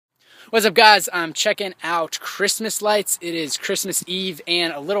What's up, guys? I'm checking out Christmas lights. It is Christmas Eve,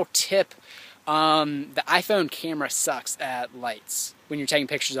 and a little tip, the iPhone camera sucks at lights when you're taking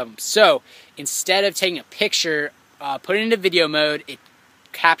pictures of them. So instead of taking a picture, put it into video mode. It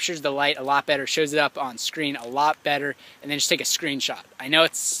captures the light a lot better, shows it up on screen a lot better, and then just take a screenshot. I know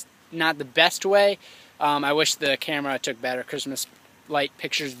it's not the best way. I wish the camera took better Christmas light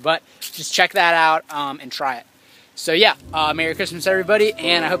pictures, but just check that out and try it. So yeah, Merry Christmas everybody,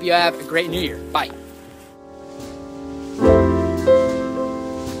 and I hope you have a great New Year. Bye.